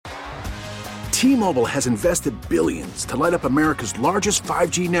T-Mobile has invested billions to light up America's largest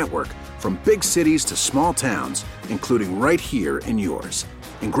 5G network, from big cities to small towns, including right here in yours.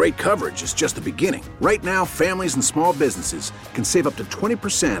 And great coverage is just the beginning. Right now, families and small businesses can save up to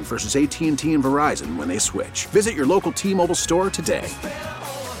 20% versus AT&T and Verizon when they switch. Visit your local T-Mobile store today.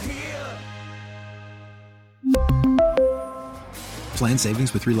 Plan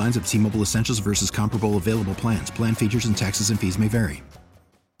savings with 3 lines of T-Mobile Essentials versus comparable available plans. Plan features and taxes and fees may vary.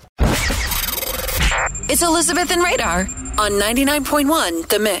 It's Elizabeth and Radar on 99.1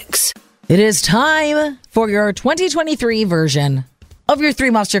 The Mix. It is time for your 2023 version of your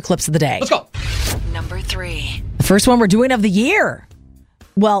 3 monster clips of the day. Let's go. Number 3. The first one we're doing of the year.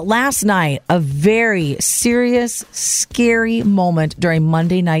 Well, last night, a very serious, scary moment during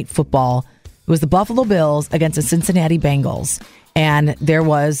Monday Night Football. It was the Buffalo Bills against the Cincinnati Bengals. And there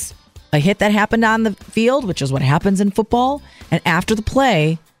was a hit that happened on the field, which is what happens in football. And after the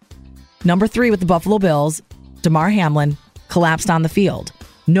play, number 3 with the Buffalo Bills, Damar Hamlin, collapsed on the field.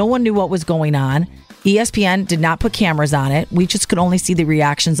 No one knew what was going on. ESPN did not put cameras on it. We just could only see the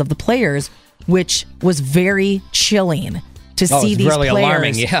reactions of the players, which was very chilling to see these really players.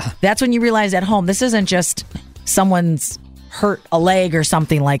 Alarming, yeah. That's when you realize at home, this isn't just someone's hurt a leg or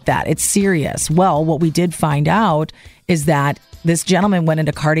something like that. It's serious. Well, what we did find out is that this gentleman went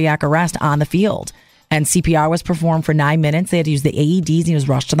into cardiac arrest on the field, and CPR was performed for 9 minutes. They had to use the AEDs, and he was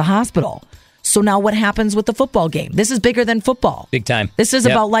rushed to the hospital. So now what happens with the football game? This is bigger than football. Big time. This is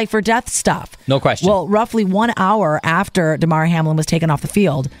about life or death stuff. No question. Well, roughly 1 hour after Damar Hamlin was taken off the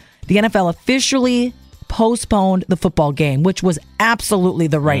field, the NFL officially postponed the football game, which was absolutely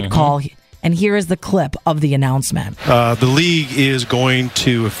the right call. And here is the clip of the announcement. The league is going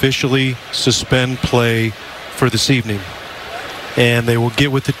to officially suspend play for this evening. And they will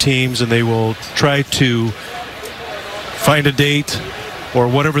get with the teams and they will try to find a date or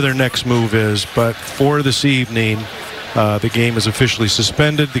whatever their next move is. But for this evening, the game is officially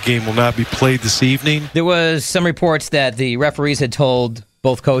suspended. The game will not be played this evening. There was some reports that the referees had told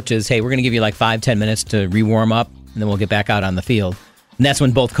both coaches, hey, we're going to give you like 5-10 minutes to re-warm up, and then we'll get back out on the field. And that's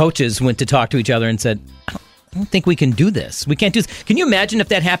when both coaches went to talk to each other and said, I don't think we can do this. We can't do this. Can you imagine if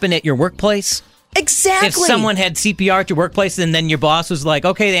that happened at your workplace? Exactly. If someone had CPR at your workplace and then your boss was like,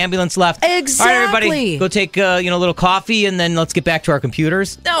 okay, the ambulance left. Exactly. All right, everybody, go take a little coffee and then let's get back to our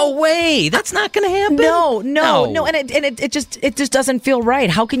computers. No way. That's not going to happen. No. And it just doesn't feel right.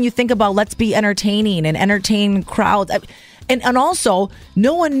 How can you think about let's be entertaining and entertain crowds? And also,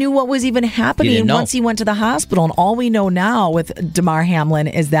 no one knew what was even happening once he went to the hospital. And all we know now with Damar Hamlin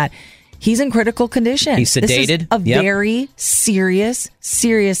is that he's in critical condition. He's sedated. This is a very serious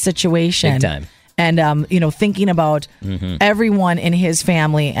situation. Big time. And, thinking about everyone in his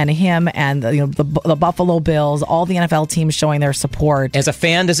family and him and, the Buffalo Bills, all the NFL teams showing their support. As a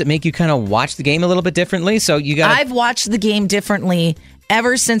fan, does it make you kind of watch the game a little bit differently? So I've watched the game differently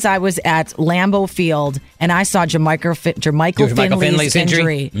ever since I was at Lambeau Field and I saw Jermichael Finley's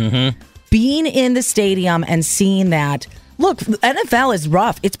injury. Being in the stadium and seeing that. Look, the NFL is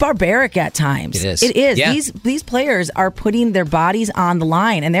rough. It's barbaric at times. It is. Yeah. These players are putting their bodies on the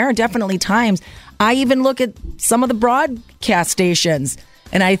line, and there are definitely times I even look at some of the broadcast stations,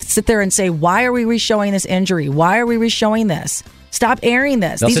 and I sit there and say, why are we re-showing this injury? Why are we re-showing this? Stop airing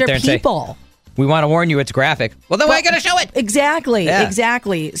this. They'll These sit are there and say, people. we want to warn you it's graphic. Well, then why are you going to show it?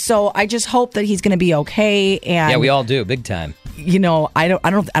 Exactly. So I just hope that he's going to be okay. And yeah, we all do, big time. I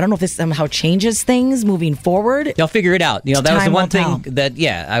don't know if this somehow changes things moving forward. They'll figure it out. That was the one thing that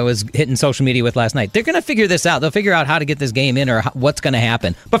I was hitting social media with last night. They're going to figure this out. They'll figure out how to get this game in or what's going to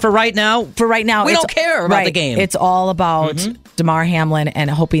happen. But for right now, we don't care about the game. It's all about Damar Hamlin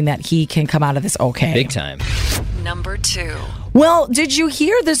and hoping that he can come out of this okay. Big time. Number 2. Well, did you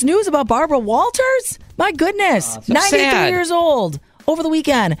hear this news about Barbara Walters? My goodness, so 93 sad. years old. Over the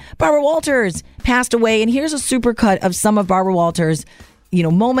weekend, Barbara Walters passed away, and here's a supercut of some of Barbara Walters'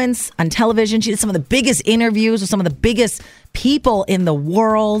 moments on television. She did some of the biggest interviews with some of the biggest people in the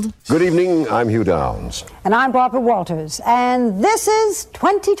world. Good evening, I'm Hugh Downs. And I'm Barbara Walters, and this is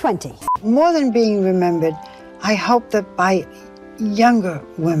 2020. More than being remembered, I hope that by younger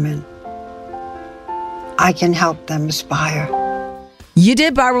women, I can help them aspire. You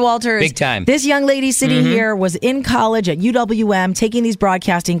did, Barbara Walters. Big time. This young lady sitting here was in college at UWM taking these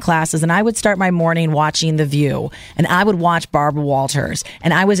broadcasting classes, and I would start my morning watching The View, and I would watch Barbara Walters,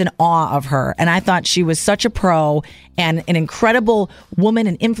 and I was in awe of her, and I thought she was such a pro and an incredible woman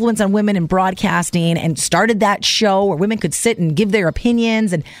and influence on women in broadcasting, and started that show where women could sit and give their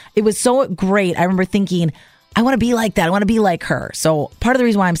opinions, and it was so great. I remember thinking, I want to be like that. I want to be like her. So part of the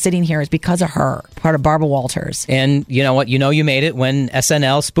reason why I'm sitting here is because of her, part of Barbara Walters. And you know what? You know you made it when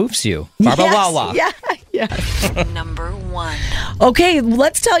SNL spoofs you. Barbara Wawa. Yeah. Number 1. Okay,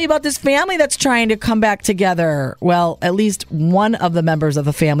 let's tell you about this family that's trying to come back together. Well, at least one of the members of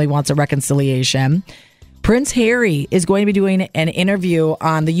the family wants a reconciliation. Prince Harry is going to be doing an interview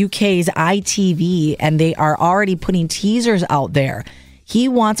on the UK's ITV, and they are already putting teasers out there. He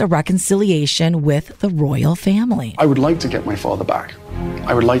wants a reconciliation with the royal family. I would like to get my father back.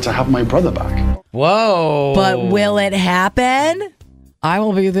 I would like to have my brother back. Whoa. But will it happen? I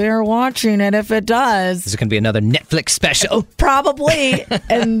will be there watching it if it does. Is it going to be another Netflix special? Probably.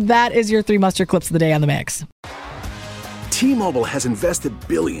 And that is your 3 mustard clips of the day on The Mix. T-Mobile has invested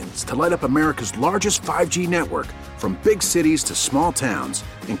billions to light up America's largest 5G network, from big cities to small towns,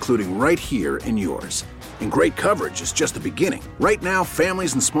 including right here in yours. And great coverage is just the beginning. Right now,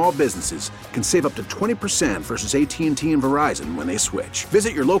 families and small businesses can save up to 20% versus AT&T and Verizon when they switch.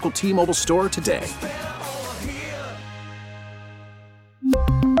 Visit your local T-Mobile store today.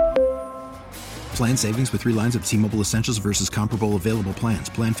 Plan savings with 3 lines of T-Mobile Essentials versus comparable available plans.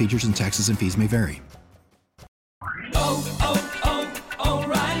 Plan features and taxes and fees may vary.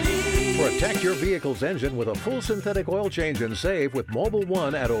 Protect your vehicle's engine with a full synthetic oil change and save with Mobil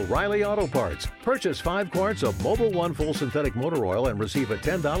 1 at O'Reilly Auto Parts. Purchase 5 quarts of Mobil 1 full synthetic motor oil and receive a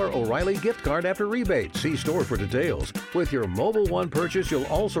 $10 O'Reilly gift card after rebate. See store for details. With your Mobil 1 purchase, you'll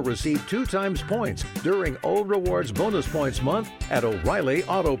also receive 2 times points during O Rewards Bonus Points Month at O'Reilly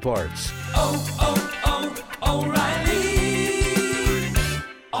Auto Parts. O'Reilly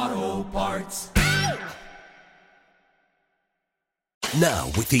Auto Parts. Now,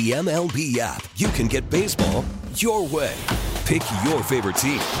 with the MLB app, you can get baseball your way. Pick your favorite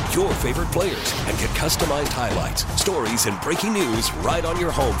team, your favorite players, and get customized highlights, stories, and breaking news right on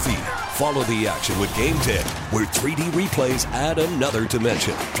your home feed. Follow the action with Game 10, where 3D replays add another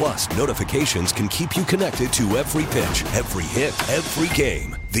dimension. Plus, notifications can keep you connected to every pitch, every hit, every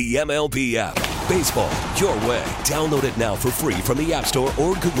game. The MLB app. Baseball your way. Download it now for free from the App Store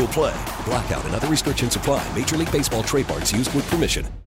or Google Play. Blackout and other restrictions apply. Major League Baseball trademarks used with permission.